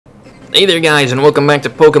Hey there guys, and welcome back to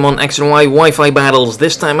Pokémon X and Y Wi-Fi battles.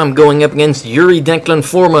 This time I'm going up against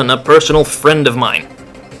yurideclanforeman, a personal friend of mine.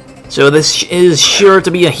 So this is sure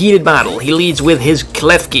to be a heated battle. He leads with his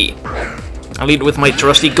Klefki. I lead with my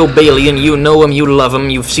trusty Cobalion. You know him, you love him,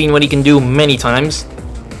 you've seen what he can do many times.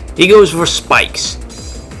 He goes for spikes.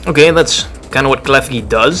 Okay, that's kind of what Klefki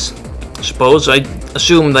does. I suppose. I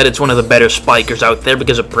assume that it's one of the better spikers out there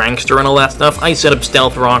because of Prankster and all that stuff. I set up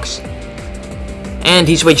Stealth Rocks. And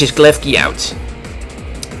he switches Klefki out.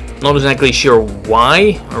 Not exactly sure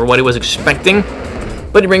why, or what he was expecting,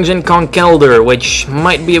 but he brings in Conkeldurr, which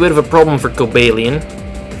might be a bit of a problem for Cobalion.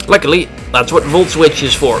 Luckily, that's what Volt Switch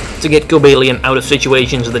is for, to get Cobalion out of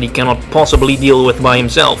situations that he cannot possibly deal with by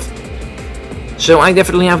himself. So I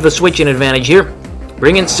definitely have the switching advantage here.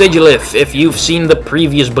 Bring in Sigilif. If you've seen the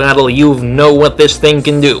previous battle, you know what this thing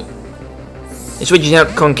can do. He switches out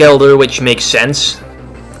Conkeldurr, which makes sense,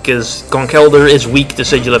 because Conkeldurr is weak to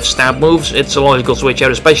Sigilif's stab moves. It's a logical switch out,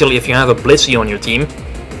 especially if you have a Blissey on your team.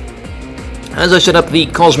 As I set up the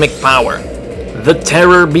Cosmic Power, the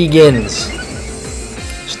terror begins.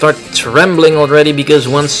 Start trembling already, because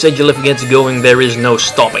once Sigilif gets going, there is no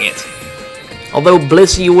stopping it. Although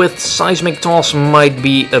Blissey with Seismic Toss might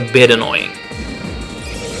be a bit annoying.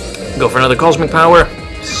 Go for another Cosmic Power,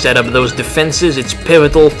 set up those defenses, it's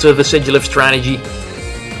pivotal to the Sigilif strategy.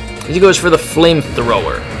 He goes for the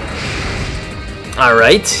Flamethrower.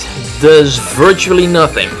 Alright, does virtually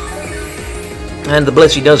nothing. And the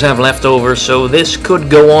Blissey does have leftovers, so this could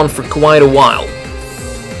go on for quite a while.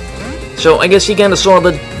 So I guess he kinda saw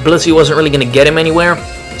that Blissey wasn't really gonna get him anywhere,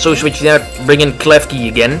 so he switched out, bring in Klefki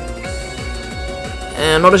again.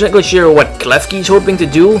 And not exactly sure what Klefki's hoping to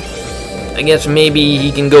do. I guess maybe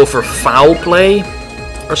he can go for Foul Play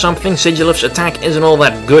or something. Sigilif's attack isn't all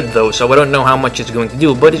that good though, so I don't know how much it's going to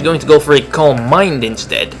do, but he's going to go for a Calm Mind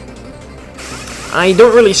instead. I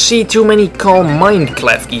don't really see too many Calm Mind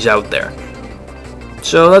Klefkis out there,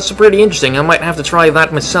 so that's pretty interesting. I might have to try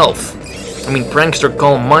that myself. I mean, Prankster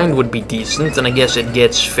Calm Mind would be decent, and I guess it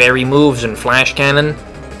gets Fairy moves and Flash Cannon.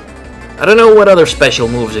 I don't know what other special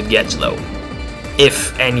moves it gets though,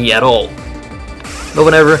 if any at all. But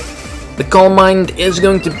whatever. The Calm Mind is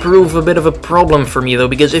going to prove a bit of a problem for me though,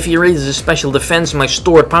 because if he raises his special defense, my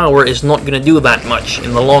stored power is not going to do that much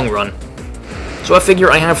in the long run. So I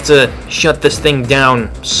figure I have to shut this thing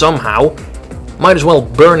down somehow. Might as well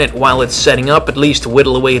burn it while it's setting up, at least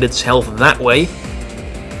whittle away at its health that way.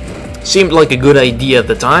 Seemed like a good idea at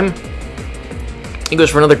the time. He goes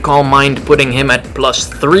for another Calm Mind, putting him at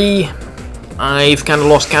 +3. I've kind of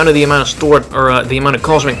lost count of the amount of stored, or the amount of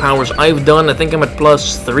Cosmic Powers I've done. I think I'm at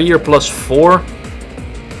 +3 or +4.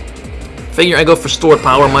 Figure I go for stored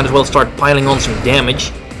power, might as well start piling on some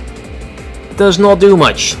damage. Does not do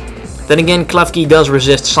much. Then again, Klefki does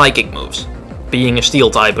resist Psychic moves, being a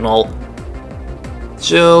Steel type and all.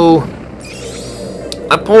 So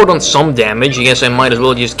I poured on some damage. I guess I might as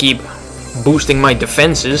well just keep boosting my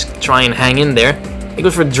defenses, try and hang in there. He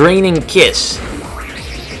goes for Draining Kiss.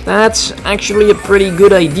 That's actually a pretty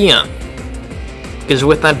good idea, because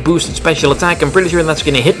with that boosted special attack, I'm pretty sure that's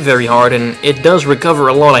going to hit very hard, and it does recover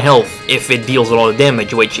a lot of health if it deals a lot of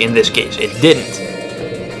damage, which in this case it didn't.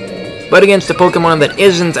 But against a Pokemon that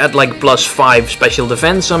isn't at like +5 special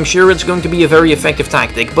defense, I'm sure it's going to be a very effective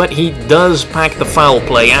tactic, but he does pack the Foul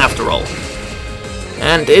Play after all.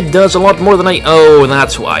 And it does a lot more than oh,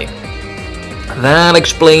 that's why. That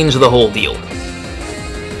explains the whole deal.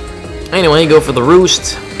 Anyway, go for the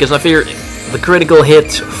Roost, because I fear the critical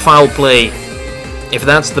hit, Foul Play, if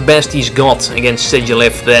that's the best he's got against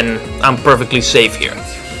Sigilif, then I'm perfectly safe here.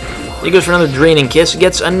 He goes for another Draining Kiss,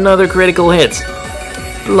 gets another critical hit.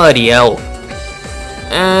 Bloody hell.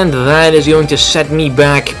 And that is going to set me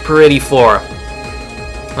back pretty far.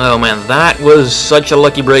 Oh man, that was such a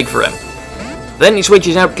lucky break for him. Then he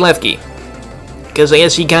switches out Klefki, because I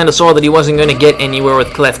guess he kinda saw that he wasn't going to get anywhere with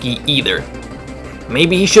Klefki either.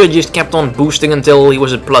 Maybe he should have just kept on boosting until he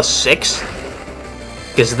was at +6.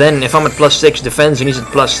 Because then, if I'm at +6 defense and he's at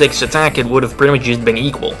 +6 attack, it would have pretty much just been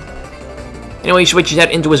equal. Anyway, he switches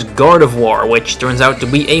that into his Gardevoir, which turns out to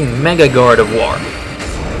be a Mega Gardevoir.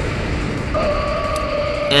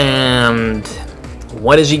 And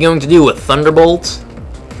what is he going to do? A Thunderbolt?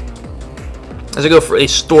 As I go for a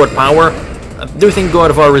stored power, I do think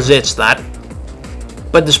Gardevoir resists that.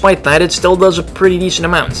 But despite that, it still does a pretty decent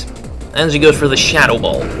amount. And he goes for the Shadow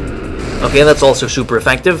Ball. Okay, that's also super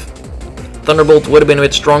effective. Thunderbolt would have been a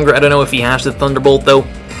bit stronger. I don't know if he has the Thunderbolt though.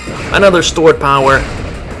 Another stored power.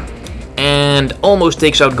 And almost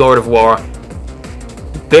takes out Gardevoir.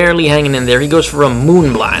 Barely hanging in there. He goes for a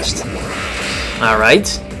Moonblast.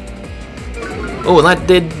 Alright. Oh, that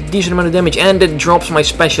did a decent amount of damage, and it drops my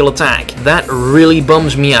special attack. That really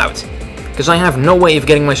bums me out, because I have no way of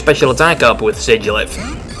getting my special attack up with Sigilyph.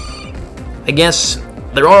 I guess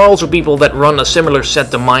there are also people that run a similar set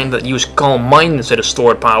to mine that use Calm Mind instead of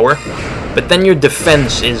Stored Power, but then your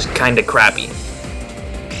defense is kinda crappy.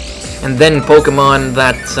 And then Pokemon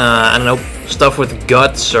that, I don't know, stuff with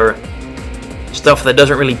guts or stuff that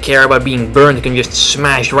doesn't really care about being burned can just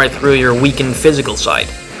smash right through your weakened physical side.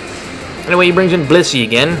 Anyway, he brings in Blissey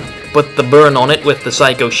again, put the burn on it with the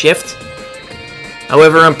Psycho Shift.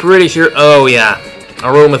 However, I'm pretty sure, oh yeah,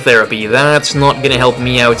 Aromatherapy, that's not gonna help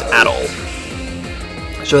me out at all.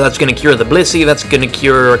 So that's gonna cure the Blissey, that's gonna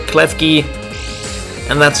cure Klefki,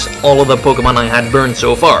 and that's all of the Pokemon I had burned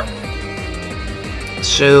so far.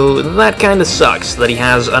 So that kinda sucks that he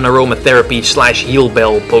has an Aromatherapy / Heal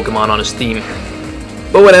Bell Pokemon on his team.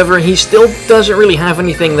 But whatever, he still doesn't really have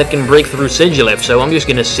anything that can break through Sigilyph, so I'm just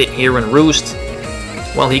gonna sit here and roost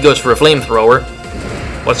while he goes for a Flamethrower.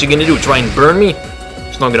 What's he gonna do, try and burn me?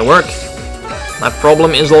 It's not gonna work. That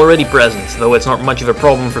problem is already present, though it's not much of a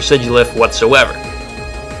problem for Sigilyph whatsoever.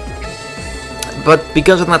 But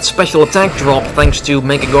because of that special attack drop, thanks to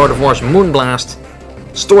Mega Gardevoir's Moonblast,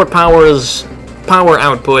 Stored Power's power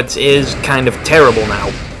output is kind of terrible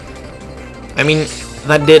now. I mean,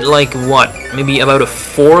 that did like, what, maybe about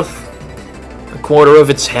a quarter of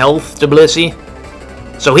its health to Blissey?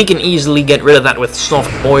 So he can easily get rid of that with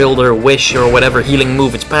Soft Boiled or Wish or whatever healing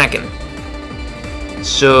move it's packing.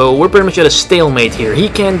 So we're pretty much at a stalemate here. He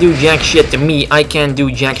can't do jack shit to me, I can't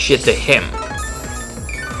do jack shit to him.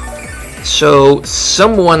 So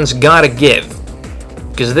someone's gotta give,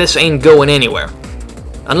 because this ain't going anywhere.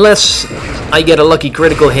 Unless I get a lucky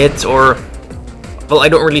critical hit, or, well, I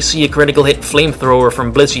don't really see a critical hit Flamethrower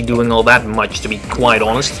from Blissey doing all that much, to be quite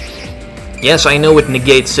honest. Yes, I know it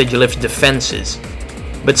negates Sigilyph's defenses,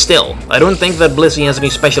 but still, I don't think that Blissey has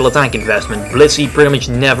any special attack investment. Blissey pretty much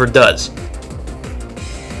never does.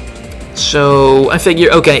 So I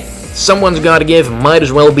figure, okay, someone's gotta give, might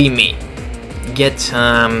as well be me. Get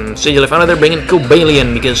Sigilyph out of there, bring in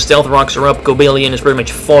Cobalion, because Stealth Rocks are up, Cobalion is pretty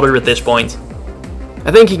much fodder at this point.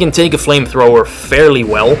 I think he can take a Flamethrower fairly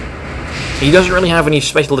well. He doesn't really have any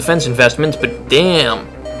special defense investments, but damn.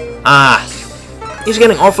 He's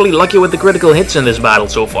getting awfully lucky with the critical hits in this battle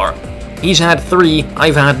so far. He's had 3,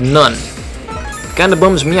 I've had none. Kinda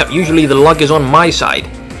bums me out, usually the luck is on my side.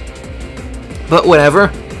 But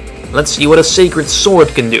whatever, let's see what a Sacred Sword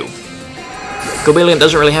can do. Cobalion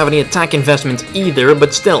doesn't really have any attack investment either,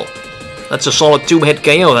 but still. That's a solid 2-hit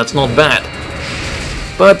KO, that's not bad.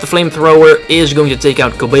 But the Flamethrower is going to take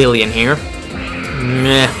out Cobalion here.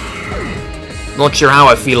 Meh. Not sure how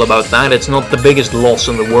I feel about that, it's not the biggest loss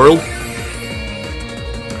in the world.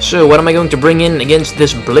 So what am I going to bring in against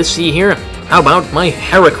this Blissey here? How about my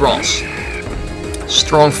Heracross?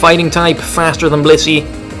 Strong fighting type, faster than Blissey.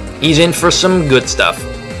 He's in for some good stuff.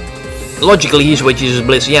 Logically he switches his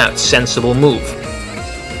Blissey out, sensible move.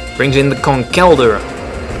 Brings in the Conkeldurr.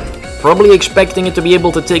 Probably expecting it to be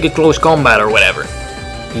able to take a close combat or whatever.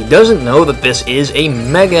 He doesn't know that this is a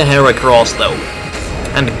Mega Heracross though.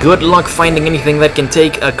 And good luck finding anything that can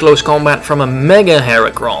take a close combat from a Mega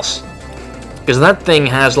Heracross. Because that thing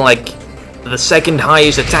has like the 2nd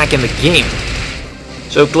highest attack in the game.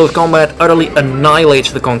 So close combat utterly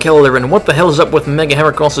annihilates the Conkeldurr, and what the hell is up with Mega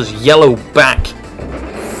Heracross's yellow back?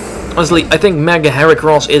 Honestly, I think Mega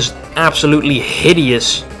Heracross is absolutely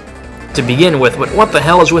hideous to begin with, but what the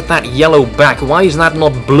hell is with that yellow back? Why is that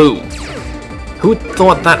not blue? Who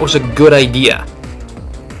thought that was a good idea?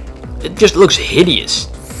 It just looks hideous.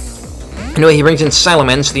 Anyway, he brings in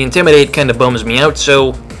Salamence. The Intimidate kinda bums me out,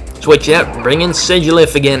 so switch it out, bring in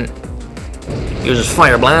Sigilyph again. Uses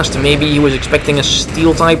Fire Blast, maybe he was expecting a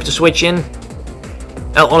Steel type to switch in?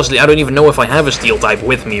 Hell, honestly, I don't even know if I have a Steel type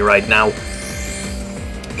with me right now.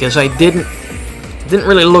 Because I didn't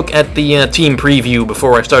really look at the team preview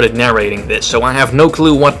before I started narrating this, so I have no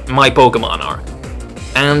clue what my Pokemon are.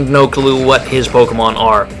 And no clue what his Pokemon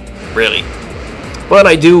are, really. But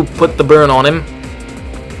I do put the burn on him.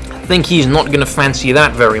 I think he's not gonna fancy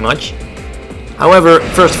that very much. However,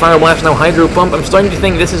 first Fire Blast, now Hydro Pump. I'm starting to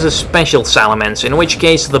think this is a special Salamence, in which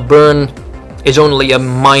case the burn is only a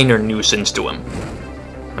minor nuisance to him.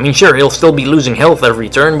 I mean, sure, he'll still be losing health every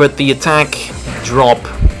turn, but the attack drop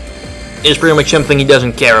is pretty much something he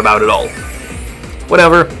doesn't care about at all.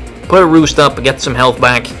 Whatever, put a Roost up, get some health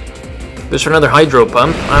back. Goes for another Hydro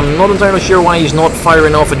Pump. I'm not entirely sure why he's not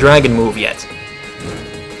firing off a Dragon move yet.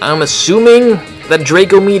 I'm assuming that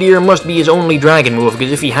Draco Meteor must be his only Dragon move,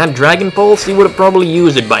 because if he had Dragon Pulse, he would have probably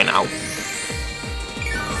used it by now.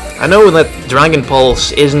 I know that Dragon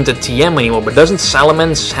Pulse isn't a TM anymore, but doesn't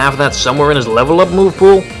Salamence have that somewhere in his level up move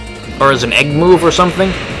pool? Or as an egg move or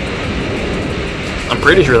something? I'm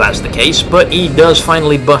pretty sure that's the case, but he does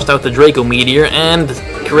finally bust out the Draco Meteor and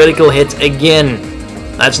critical hit again.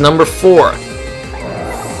 That's number 4.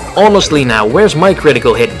 Honestly now, where's my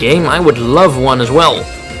critical hit game? I would love one as well.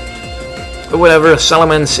 But whatever,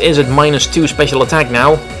 Salamence is at -2 special attack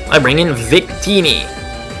now. I bring in Victini.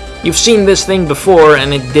 You've seen this thing before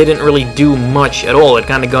and it didn't really do much at all. It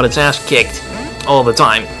kinda got its ass kicked all the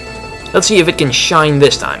time. Let's see if it can shine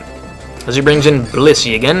this time. As he brings in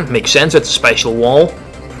Blissey again, makes sense, it's a special wall.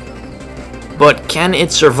 But can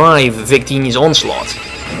it survive Victini's onslaught?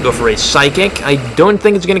 Go for a Psychic, I don't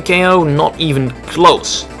think it's gonna KO, not even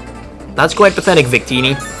close. That's quite pathetic,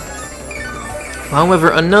 Victini. However,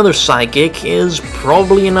 another Psychic is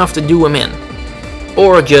probably enough to do him in.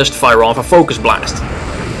 Or just fire off a Focus Blast.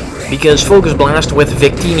 Because Focus Blast with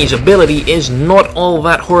Victini's ability is not all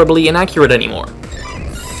that horribly inaccurate anymore.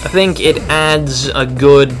 I think it adds a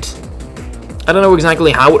good... I don't know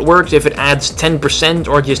exactly how it works, if it adds 10%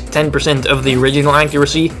 or just 10% of the original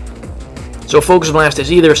accuracy. So Focus Blast is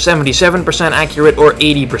either 77% accurate or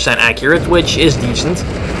 80% accurate, which is decent.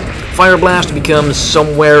 Fire Blast becomes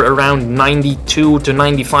somewhere around 92 to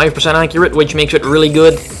 95% accurate, which makes it really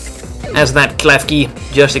good, as that Klefki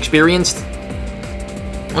just experienced.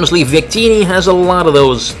 Honestly, Victini has a lot of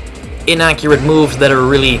those inaccurate moves that are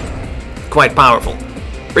really quite powerful.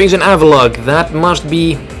 Brings in Avalugg, that must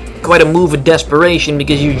be quite a move of desperation,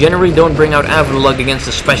 because you generally don't bring out Avalugg against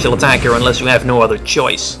a special attacker unless you have no other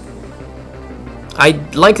choice.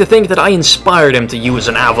 I'd like to think that I inspired him to use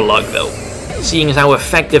an Avalugg though, seeing as how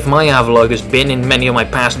effective my Avalugg has been in many of my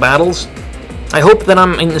past battles. I hope that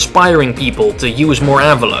I'm inspiring people to use more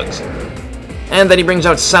Avaluggs. And then he brings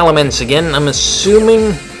out Salamence again, I'm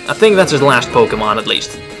assuming... I think that's his last Pokemon at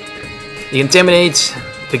least. He intimidates,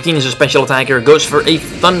 Victini is a special attacker, goes for a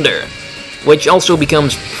Thunder, which also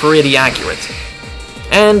becomes pretty accurate.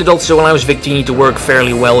 And it also allows Victini to work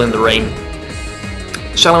fairly well in the rain.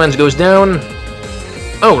 Salamence goes down.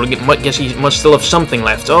 Oh, I guess he must still have something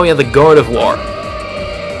left. Oh yeah, the Guard of War.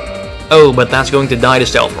 Oh, but that's going to die to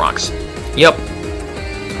Stealth Rocks. Yep.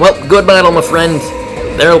 Well, good battle, my friend.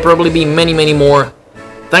 There'll probably be many, many more.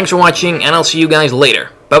 Thanks for watching, and I'll see you guys later.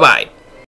 Bye-bye.